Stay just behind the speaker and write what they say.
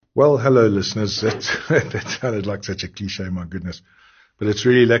Well, hello, listeners. That sounded like such a cliche, my goodness. But it's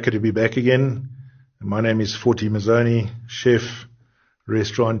really lucky to be back again. My name is Forti, chef,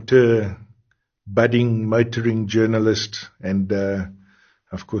 restaurateur, budding motoring journalist, and,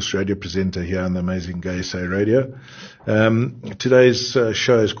 of course, radio presenter here on the amazing Gay Say Radio. Today's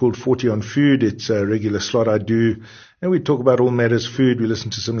show is called Forti on Food. It's a regular slot I do, and we talk about all matters food. We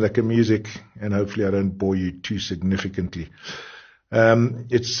listen to some lekker music, and hopefully I don't bore you too significantly.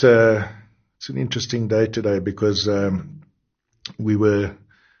 It's an interesting day today because we were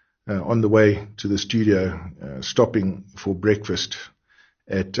on the way to the studio, stopping for breakfast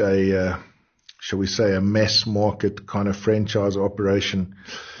at shall we say, a mass market kind of franchise operation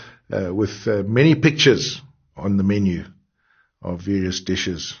with many pictures on the menu of various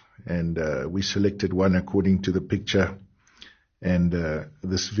dishes, and we selected one according to the picture, and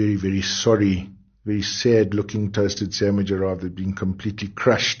this very, very very sad-looking toasted sandwich arrived. Had been completely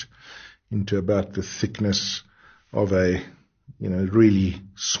crushed into about the thickness of a, really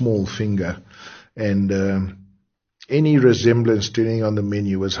small finger. And any resemblance to anything on the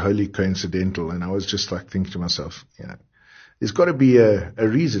menu was wholly coincidental. And I was just like thinking to myself, there's got to be a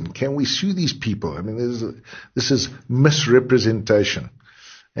reason. Can we sue these people? I mean, this is misrepresentation.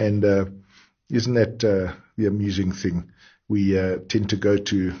 And isn't that the amusing thing? We tend to go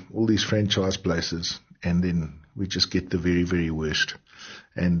to all these franchise places and then we just get the very, very worst.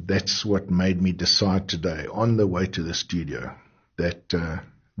 And that's what made me decide today on the way to the studio that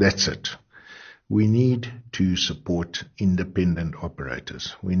that's it. We need to support independent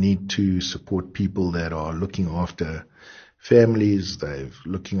operators. We need to support people that are looking after families, they're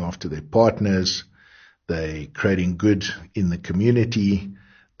looking after their partners, they're creating good in the community,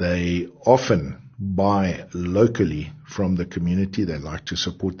 they often buy locally from the community. They like to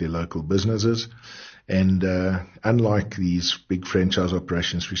support their local businesses. And unlike these big franchise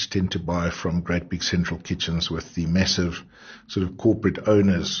operations, which tend to buy from great big central kitchens with the massive sort of corporate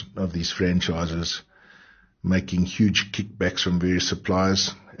owners of these franchises making huge kickbacks from various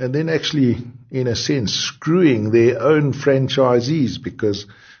suppliers, and then actually, in a sense, screwing their own franchisees because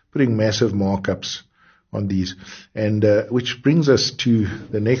putting massive markups on these. And which brings us to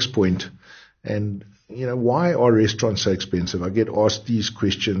the next point. And, why are restaurants so expensive? I get asked these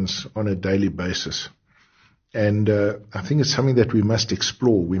questions on a daily basis. And I think it's something that we must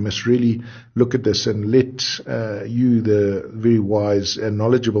explore. We must really look at this and let you, the very wise and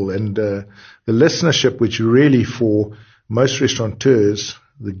knowledgeable, and the listenership, which really for most restaurateurs,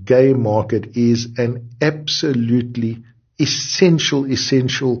 the gay market is an absolutely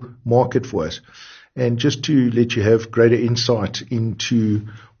essential market for us. And just to let you have greater insight into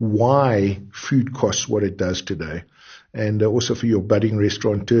why food costs what it does today, and also for your budding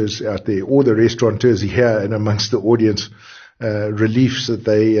restaurateurs out there, or the restaurateurs here and amongst the audience, reliefs that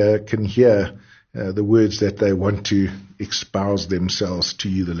they can hear the words that they want to espouse themselves to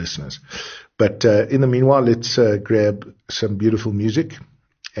you, the listeners. But in the meanwhile, let's grab some beautiful music,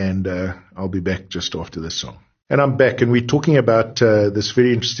 and I'll be back just after this song. And I'm back, and we're talking about this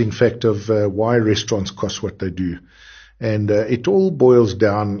very interesting fact of why restaurants cost what they do. And it all boils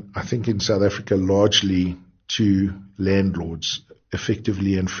down, I think, in South Africa largely to landlords,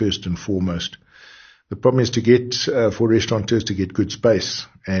 effectively and first and foremost. The problem is to get, for restaurateurs to get good space,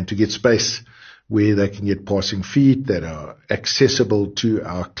 and to get space where they can get passing feet that are accessible to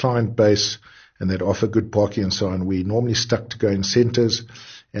our client base and that offer good parking and so on. We're normally stuck to go in centers.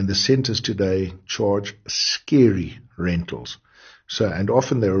 And the centers today charge scary rentals. And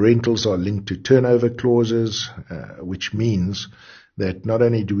often the rentals are linked to turnover clauses, which means that not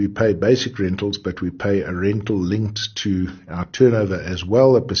only do we pay basic rentals, but we pay a rental linked to our turnover as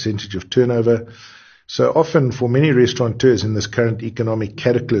well, a percentage of turnover. So often for many restaurateurs in this current economic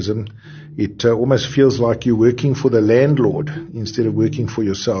cataclysm, it almost feels like you're working for the landlord instead of working for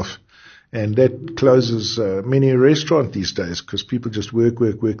yourself. And that closes many a restaurant these days because people just work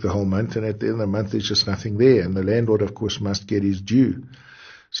the whole month, and at the end of the month there's just nothing there. And the landlord, of course, must get his due.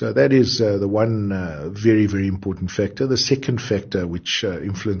 So that is the one very, very important factor. The second factor which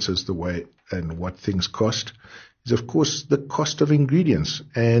influences the way and what things cost is, of course, the cost of ingredients.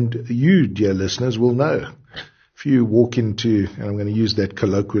 And you, dear listeners, will know. If you walk into, and I'm going to use that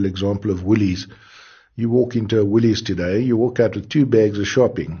colloquial example of Woolies, you walk into a Woolies today, you walk out with 2 bags of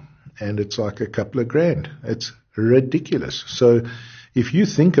shopping, and it's like a couple of grand. It's ridiculous. So if you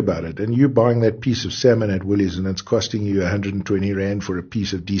think about it, and you're buying that piece of salmon at Woolies and it's costing you 120 Rand for a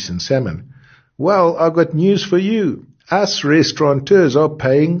piece of decent salmon, well, I've got news for you. Us restaurateurs are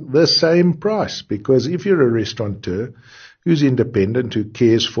paying the same price, because if you're a restaurateur who's independent, who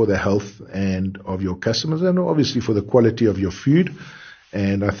cares for the health and of your customers, and obviously for the quality of your food,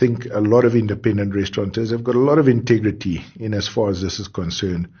 And I think a lot of independent restaurateurs have got a lot of integrity in as far as this is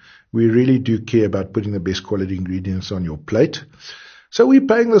concerned. We really do care about putting the best quality ingredients on your plate. So we're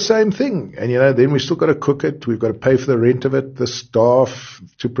paying the same thing. And, then we still got to cook it. We've got to pay for the rent of it, the staff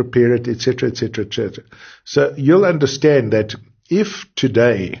to prepare it, etc., etc., etc. So you'll understand that if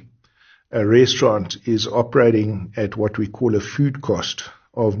today a restaurant is operating at what we call a food cost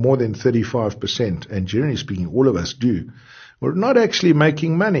of more than 35%, and generally speaking, all of us do, we're not actually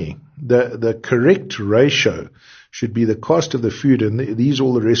making money. The correct ratio should be the cost of the food, and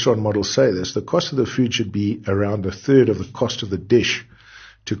all the restaurant models say this, the cost of the food should be around a third of the cost of the dish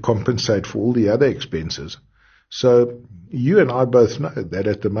to compensate for all the other expenses. So you and I both know that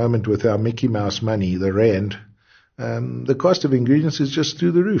at the moment with our Mickey Mouse money, the rand, the cost of ingredients is just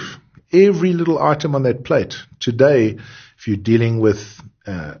through the roof. Every little item on that plate. Today, if you're dealing with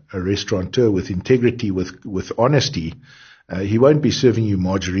a restaurateur with integrity, with honesty, he won't be serving you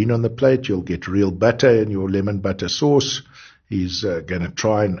margarine on the plate. You'll get real butter in your lemon butter sauce. He's going to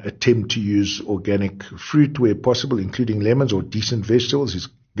try and attempt to use organic fruit where possible, including lemons or decent vegetables. He's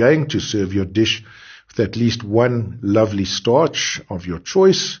going to serve your dish with at least one lovely starch of your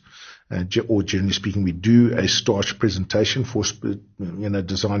choice. Or generally speaking, we do a starch presentation for,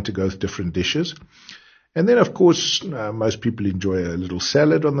 designed to go with different dishes. And then, of course, most people enjoy a little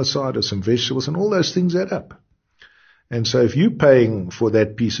salad on the side or some vegetables, and all those things add up. And so if you're paying for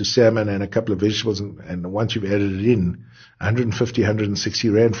that piece of salmon and a couple of vegetables, and once you've added it in, 150, 160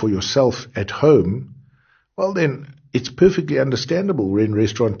 rand for yourself at home, well, then it's perfectly understandable when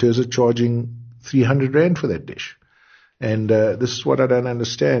restaurateurs are charging 300 rand for that dish. And this is what I don't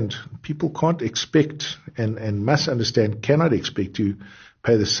understand. People can't expect and must understand, cannot expect to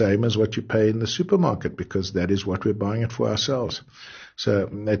pay the same as what you pay in the supermarket, because that is what we're buying it for ourselves. So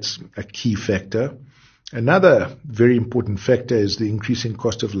that's a key factor. Another very important factor is the increasing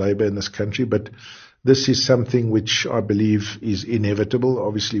cost of labor in this country, but this is something which I believe is inevitable.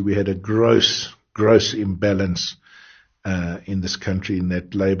 Obviously, we had a gross imbalance in this country in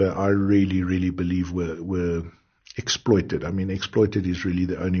that labor, I really, really believe were exploited. I mean, exploited is really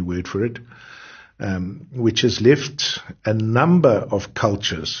the only word for it, which has left a number of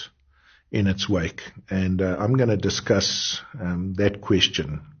cultures in its wake. And I'm going to discuss that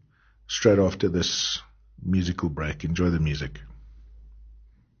question straight after this musical break. Enjoy the music.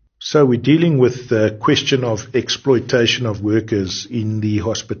 So we're dealing with the question of exploitation of workers in the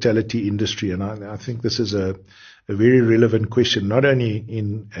hospitality industry. And I think this is a very relevant question, not only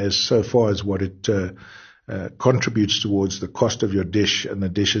in as so far as what it contributes towards the cost of your dish, and the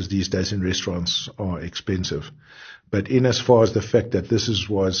dishes these days in restaurants are expensive, but in as far as the fact that this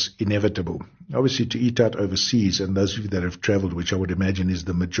was inevitable. Obviously, to eat out overseas, and those of you that have traveled, which I would imagine is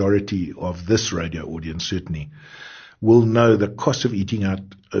the majority of this radio audience certainly, will know the cost of eating out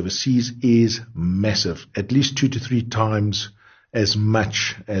overseas is massive, at least 2 to 3 times as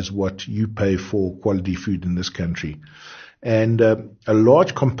much as what you pay for quality food in this country. And a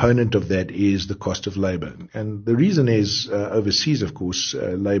large component of that is the cost of labor. And the reason is overseas, of course,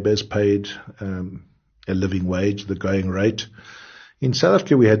 labor is paid a living wage, the going rate. In South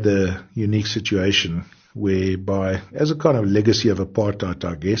Africa, we had the unique situation whereby, as a kind of legacy of apartheid,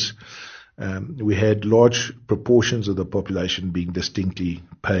 I guess, we had large proportions of the population being distinctly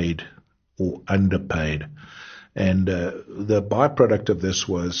paid or underpaid. And the byproduct of this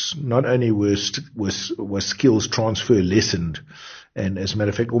was not only was skills transfer lessened, and as a matter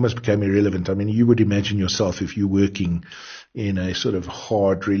of fact, almost became irrelevant. I mean, you would imagine yourself, if you're working in a sort of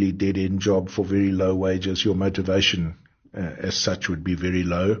hard, really dead-end job for very low wages, your motivation as such would be very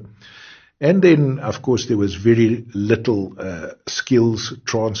low. And then, of course, there was very little skills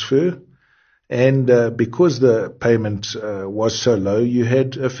transfer. And because the payment was so low, you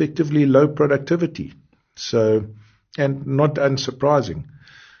had effectively low productivity. So, and not unsurprising.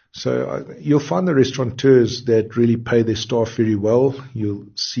 So you'll find the restaurateurs that really pay their staff very well. You'll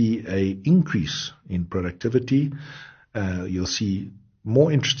see an increase in productivity. You'll see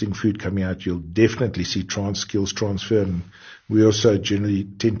more interesting food coming out. You'll definitely see skills transfer. And we also generally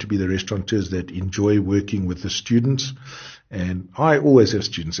tend to be the restaurateurs that enjoy working with the students. And I always have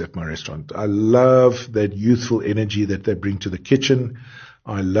students at my restaurant. I love that youthful energy that they bring to the kitchen.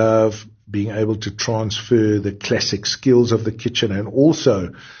 I love being able to transfer the classic skills of the kitchen, and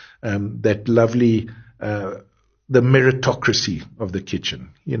also that lovely, the meritocracy of the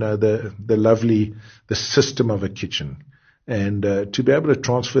kitchen, the system of a kitchen. And to be able to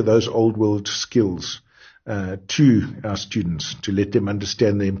transfer those old world skills to our students, to let them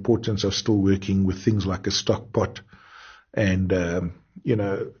understand the importance of still working with things like a stock pot, and,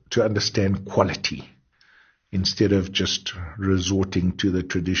 to understand quality. instead of just resorting to the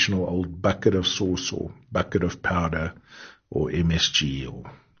traditional old bucket of sauce or bucket of powder or MSG or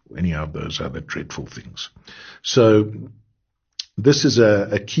any of those other dreadful things. So this is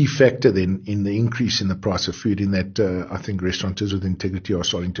a key factor then in the increase in the price of food, in that I think restaurateurs with integrity are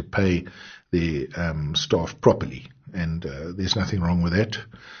starting to pay their staff properly, and there's nothing wrong with that.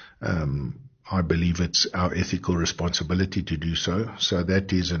 I believe it's our ethical responsibility to do so. So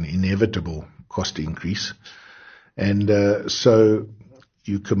that is an inevitable cost increase. And so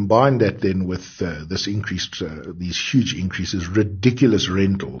you combine that then with this increased, these huge increases, ridiculous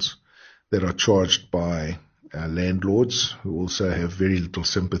rentals that are charged by landlords who also have very little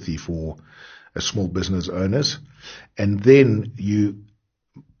sympathy for small business owners. And then you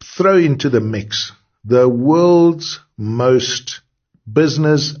throw into the mix the world's most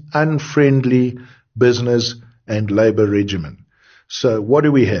business unfriendly business and labor regimen. So what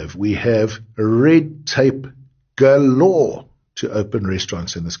do we have? We have red tape galore to open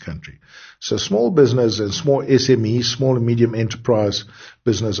restaurants in this country. So small business and small SMEs, small and medium enterprise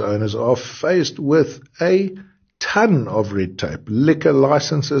business owners are faced with a ton of red tape. Liquor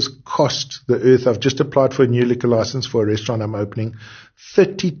licenses cost the earth. I've just applied for a new liquor license for a restaurant I'm opening.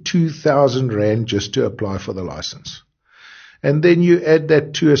 32,000 Rand just to apply for the license. And then you add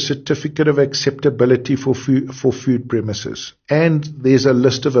that to a certificate of acceptability for food premises. And there's a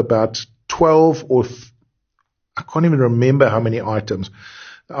list of about 12 or I can't even remember how many items.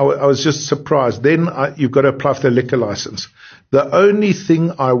 I was just surprised. Then you've got to apply for the liquor license. The only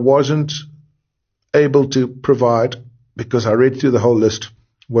thing I wasn't able to provide, because I read through the whole list,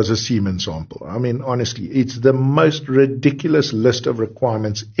 was a semen sample. I mean, honestly, it's the most ridiculous list of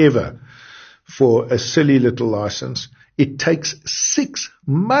requirements ever for a silly little license. It takes 6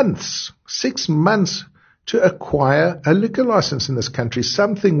 months to acquire a liquor license in this country,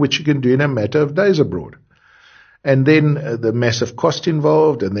 something which you can do in a matter of days abroad. And then the massive cost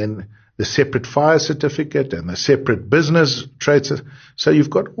involved, and then the separate fire certificate and the separate business trade. So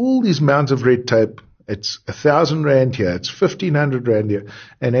you've got all these mounds of red tape. It's 1,000 Rand here. It's 1,500 Rand here.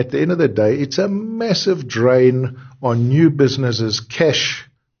 And at the end of the day, it's a massive drain on new businesses' cash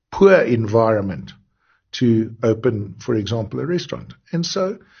poor environment to open, for example, a restaurant. And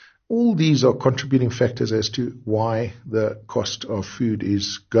so all these are contributing factors as to why the cost of food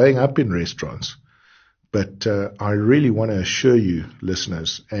is going up in restaurants. But I really want to assure you,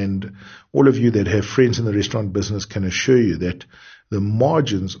 listeners, and all of you that have friends in the restaurant business can assure you that the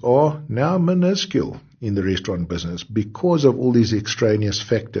margins are now minuscule in the restaurant business because of all these extraneous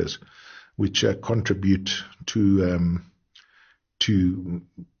factors which contribute to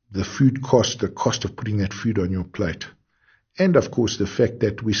the food cost, the cost of putting that food on your plate. And, of course, the fact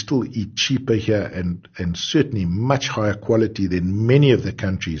that we still eat cheaper here and certainly much higher quality than many of the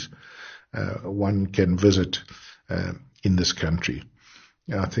countries one can visit in this country.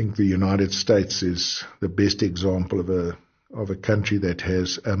 I think the United States is the best example of a country that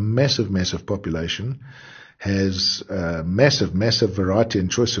has a massive population, has massive variety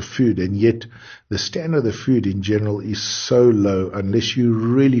and choice of food, and yet the standard of the food in general is so low unless you're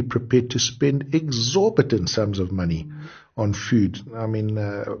really prepared to spend exorbitant sums of money on food. I mean,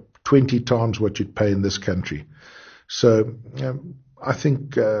 20 times what you'd pay in this country. So I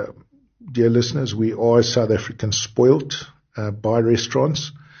think, dear listeners, we are as South Africans spoilt by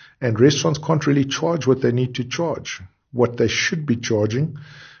restaurants, and restaurants can't really charge what they need to charge, what they should be charging,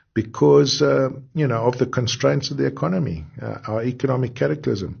 because, of the constraints of the economy, our economic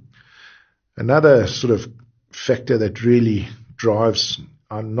cataclysm. Another sort of factor that really drives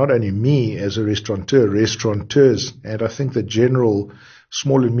not only me as a restaurateurs, and I think the general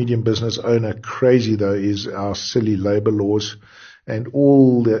small and medium business owner crazy, though, is our silly labor laws and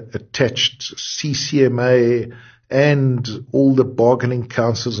all the attached CCMA and all the bargaining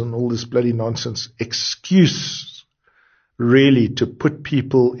councils and all this bloody nonsense excuse really to put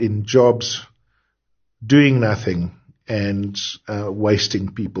people in jobs doing nothing and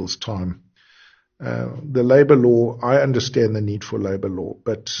wasting people's time. The labor law, I understand the need for labor law,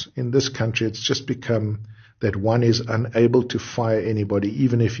 but in this country it's just become that one is unable to fire anybody,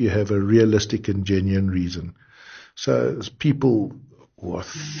 even if you have a realistic and genuine reason. So people who are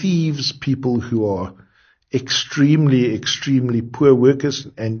thieves, people who are extremely poor workers,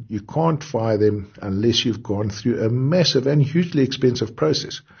 and you can't fire them unless you've gone through a massive and hugely expensive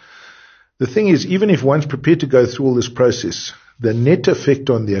process. The thing is, even if one's prepared to go through all this process, the net effect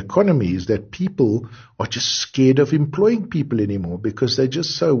on the economy is that people are just scared of employing people anymore because they're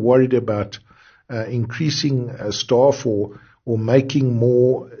just so worried about increasing staff or making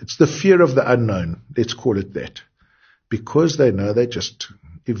more. It's the fear of the unknown, let's call it that. Because they know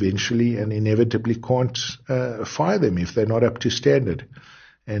eventually and inevitably can't fire them if they're not up to standard.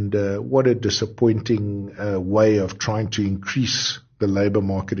 And what a disappointing way of trying to increase the labor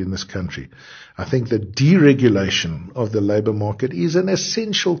market in this country. I think the deregulation of the labor market is an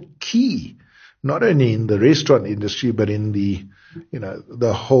essential key, not only in the restaurant industry, but in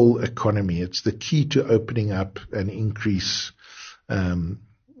the whole economy. It's the key to opening up and increase,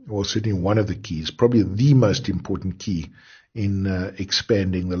 or certainly one of the keys, probably the most important key in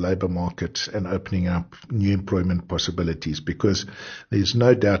expanding the labor market and opening up new employment possibilities, because there's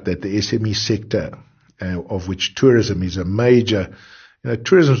no doubt that the SME sector, of which tourism is a major,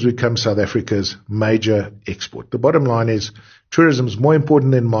 tourism has become South Africa's major export. The bottom line is tourism is more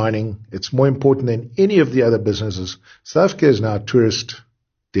important than mining. It's more important than any of the other businesses. South Africa is now a tourist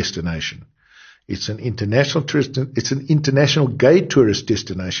destination. It's an international gay tourist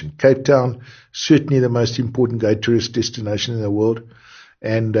destination. Cape Town, certainly the most important gay tourist destination in the world.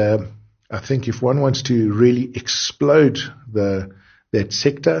 And I think if one wants to really explode that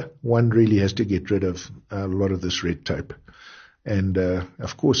sector, one really has to get rid of a lot of this red tape. And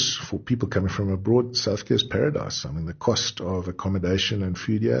of course, for people coming from abroad, South Africa is paradise. I mean, the cost of accommodation and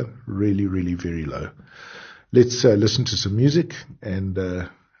food here, really, really very low. Let's listen to some music, and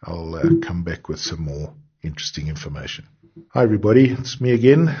I'll come back with some more interesting information. Hi, everybody. It's me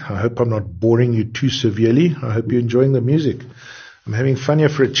again. I hope I'm not boring you too severely. I hope you're enjoying the music. I'm having fun here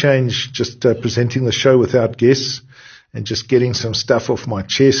for a change, just presenting the show without guests and just getting some stuff off my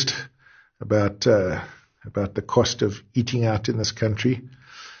chest about the cost of eating out in this country.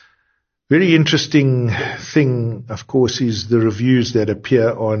 Very interesting thing, of course, is the reviews that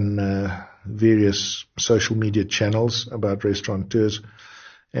appear on various social media channels about restaurateurs.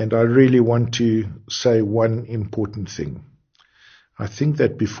 And I really want to say one important thing. I think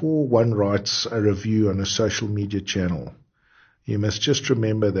that before one writes a review on a social media channel, you must just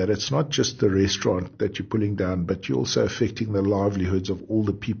remember that it's not just the restaurant that you're pulling down, but you're also affecting the livelihoods of all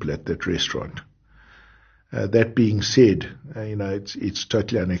the people at that restaurant. That being said, it's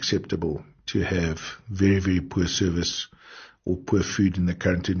totally unacceptable to have very, very poor service or poor food in the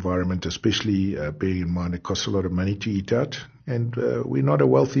current environment, especially bearing in mind it costs a lot of money to eat out, and we're not a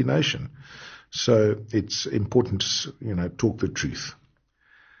wealthy nation. So it's important to, talk the truth.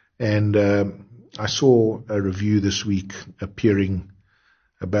 And I saw a review this week appearing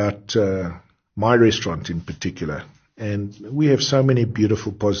about my restaurant in particular. And we have so many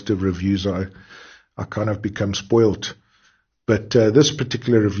beautiful, positive reviews, I kind of become spoilt. But this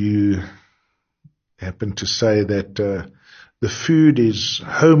particular review happened to say that the food is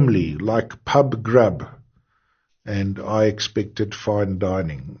homely, like pub grub, and I expected fine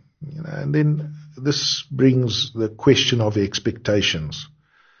dining. And then this brings the question of expectations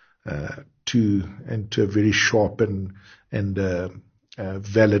to a very sharp and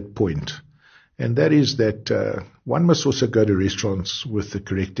valid point. And that is that one must also go to restaurants with the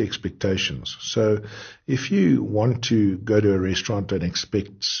correct expectations. So if you want to go to a restaurant and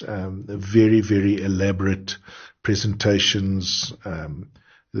expect very, very elaborate presentations,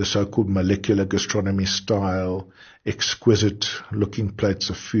 the so-called molecular gastronomy style, exquisite looking plates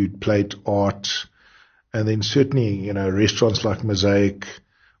of food, plate art, and then certainly, restaurants like Mosaic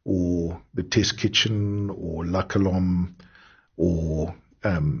or the Test Kitchen or La Colombe, or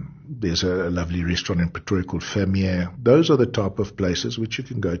there's a lovely restaurant in Pretoria called Famier. Those are the type of places which you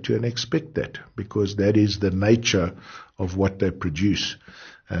can go to and expect that, because that is the nature of what they produce.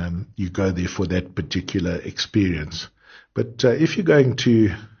 You go there for that particular experience. But if you're going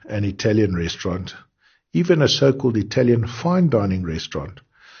to an Italian restaurant, even a so-called Italian fine dining restaurant,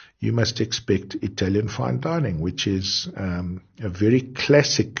 you must expect Italian fine dining, which is a very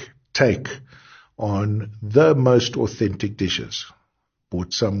classic take on the most authentic dishes,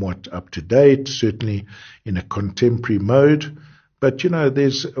 brought somewhat up to date, certainly in a contemporary mode. But,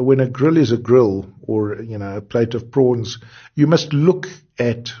 when a grill is a grill, or, a plate of prawns, you must look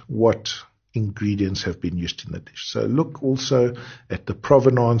at what ingredients have been used in the dish. So look also at the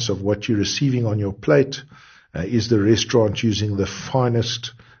provenance of what you're receiving on your plate. Is the restaurant using the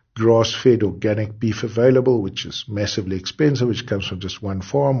finest grass-fed organic beef available, which is massively expensive, which comes from just one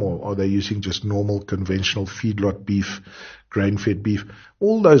farm, or are they using just normal conventional feedlot beef, grain-fed beef?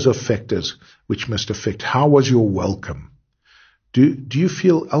 All those are factors which must affect how was your welcome. Do you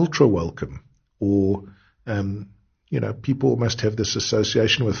feel ultra welcome? Or, people must have this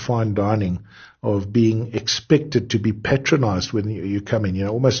association with fine dining of being expected to be patronized when you come in,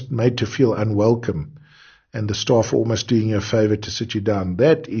 almost made to feel unwelcome, and the staff almost doing you a favor to sit you down.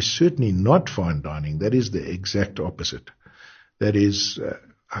 That is certainly not fine dining. That is the exact opposite. That is,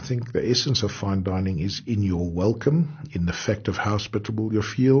 I think the essence of fine dining is in your welcome, in the fact of how hospitable you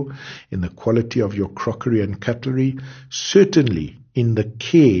feel, in the quality of your crockery and cutlery, certainly in the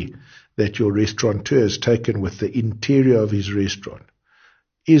care that your restaurateur has taken with the interior of his restaurant.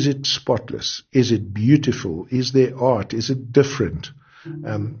 Is it spotless? Is it beautiful? Is there art? Is it different?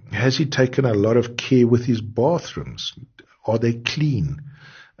 Has he taken a lot of care with his bathrooms? Are they clean?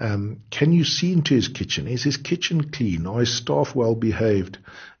 Can you see into his kitchen? Is his kitchen clean? Are his staff well behaved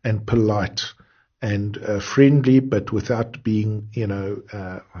and polite and friendly, but without being,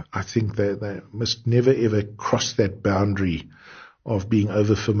 I think they must never ever cross that boundary of being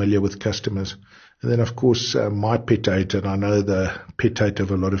over familiar with customers. And then, of course, my pet hate, and I know the pet hate of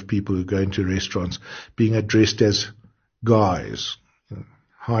a lot of people who go into restaurants, being addressed as guys.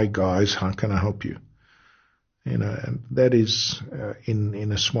 Hi, guys, how can I help you? And that is,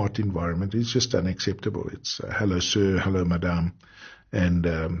 in a smart environment, it's just unacceptable. It's hello, sir, hello, madam,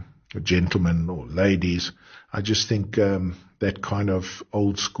 and gentlemen or ladies. I just think that kind of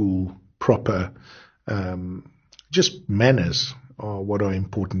old school, proper, just manners are what are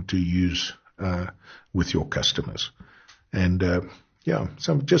important to use with your customers. And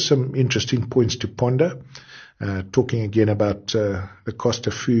some interesting points to ponder. Talking again about the cost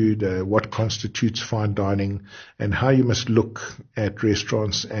of food, what constitutes fine dining, and how you must look at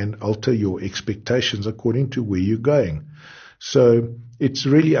restaurants and alter your expectations according to where you're going. So it's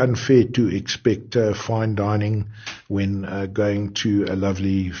really unfair to expect fine dining when going to a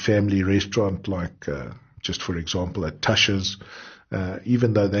lovely family restaurant like, just for example, at Tasha's.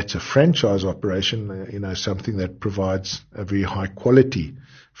 Even though that's a franchise operation, something that provides a very high quality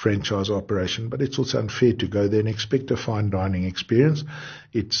franchise operation, but it's also unfair to go there and expect a fine dining experience.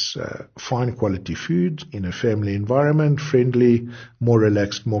 It's fine quality food in a family environment, friendly, more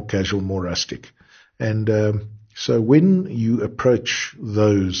relaxed, more casual, more rustic. And so when you approach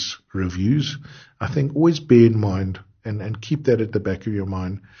those reviews, I think always bear in mind and keep that at the back of your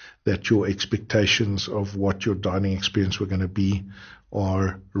mind, that your expectations of what your dining experience were going to be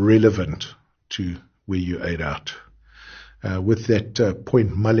are relevant to where you ate out. With that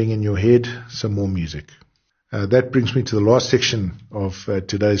point mulling in your head, some more music. That brings me to the last section of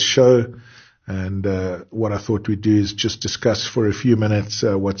today's show. And what I thought we'd do is just discuss for a few minutes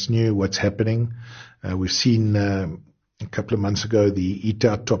what's new, what's happening. We've seen a couple of months ago the Eat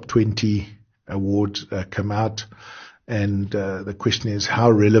Out Top 20 awards come out. And the question is, how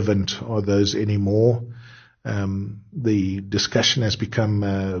relevant are those anymore? The discussion has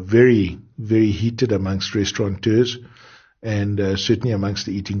become very, very heated amongst restaurateurs and certainly amongst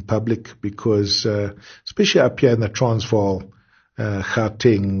the eating public, because especially up here in the Transvaal,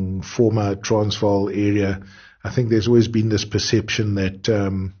 Gauteng, former Transvaal area, I think there's always been this perception that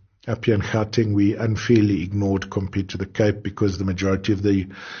up here in Gauteng we unfairly ignored compared to the Cape, because the majority of the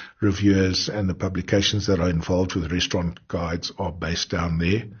reviewers and the publications that are involved with restaurant guides are based down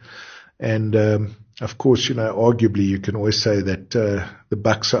there. And of course, arguably you can always say that the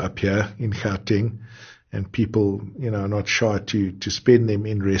bucks are up here in Gauteng, and people, are not shy to spend them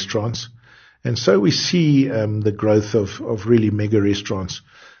in restaurants. And so we see the growth of really mega restaurants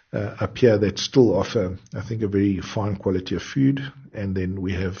up here that still offer, I think, a very fine quality of food. And then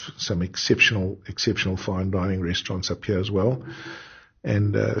we have some exceptional fine dining restaurants up here as well.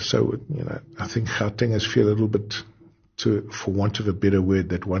 And so, I think Gautengers feel a little bit, for want of a better word,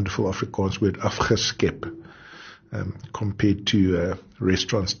 that wonderful Afrikaans word, afgeskep, compared to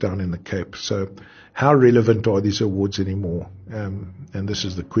restaurants down in the Cape. So how relevant are these awards anymore? And this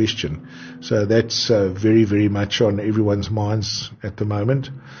is the question. So that's very, very much on everyone's minds at the moment.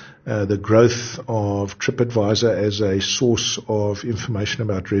 The growth of TripAdvisor as a source of information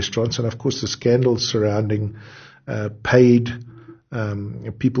about restaurants, and of course the scandals surrounding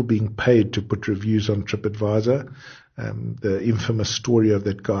people being paid to put reviews on TripAdvisor. The infamous story of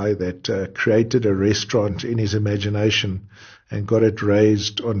that guy that created a restaurant in his imagination and got it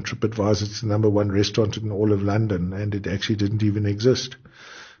raised on TripAdvisor. It's the number one restaurant in all of London, and it actually didn't even exist.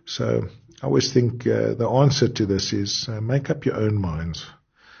 So I always think the answer to this is make up your own minds.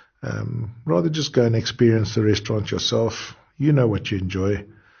 Rather just go and experience the restaurant yourself. You know what you enjoy.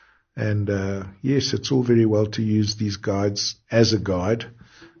 And yes, it's all very well to use these guides as a guide,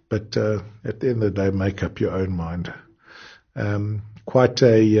 but at the end of the day, make up your own mind. Quite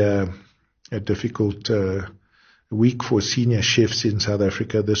a difficult week for senior chefs in South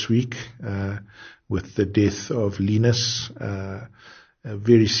Africa this week, with the death of Linus, a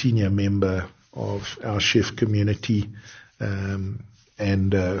very senior member of our chef community,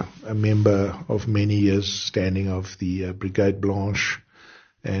 and a member of many years standing of the Brigade Blanche,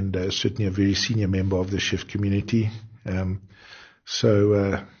 and certainly a very senior member of the chef community.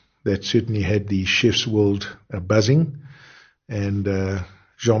 So that certainly had the chef's world buzzing. And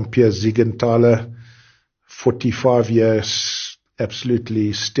Jean-Pierre Ziegenthaler, 45 years,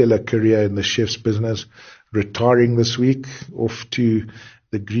 absolutely stellar career in the chef's business, retiring this week, off to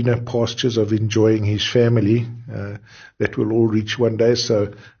the greener pastures of enjoying his family that will all reach one day.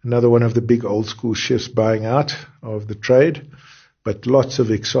 So another one of the big old school chefs buying out of the trade. But lots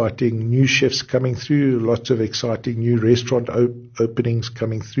of exciting new chefs coming through, lots of exciting new restaurant openings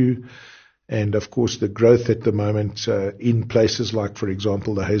coming through. And, of course, the growth at the moment in places like, for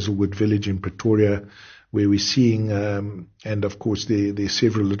example, the Hazelwood Village in Pretoria, where we're seeing, and, of course, there are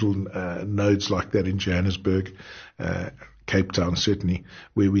several little nodes like that in Johannesburg, Cape Town certainly,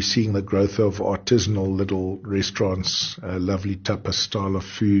 where we're seeing the growth of artisanal little restaurants, lovely tapas style of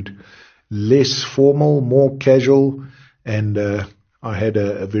food, less formal, more casual. And I had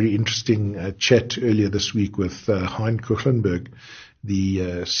a very interesting chat earlier this week with Hein Kuchlenberg, the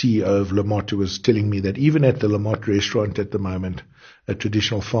CEO of Lamott, who was telling me that even at the Lamott restaurant at the moment, a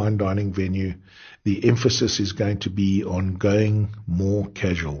traditional fine dining venue, the emphasis is going to be on going more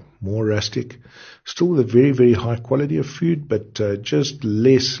casual, more rustic, still with a very, very high quality of food, but just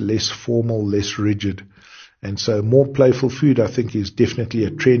less formal, less rigid. And so more playful food, I think, is definitely a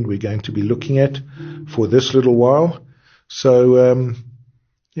trend we're going to be looking at for this little while. So,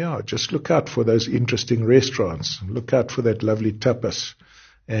 just look out for those interesting restaurants. Look out for that lovely tapas.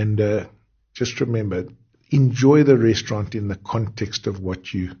 And just remember, enjoy the restaurant in the context of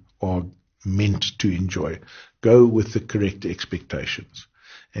what you are meant to enjoy. Go with the correct expectations.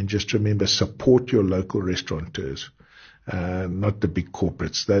 And just remember, support your local restaurateurs, not the big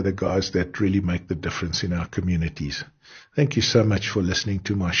corporates. They're the guys that really make the difference in our communities. Thank you so much for listening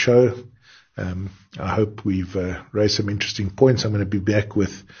to my show. I hope we've raised some interesting points. I'm going to be back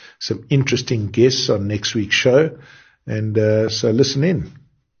with some interesting guests on next week's show. And so listen in.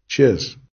 Cheers.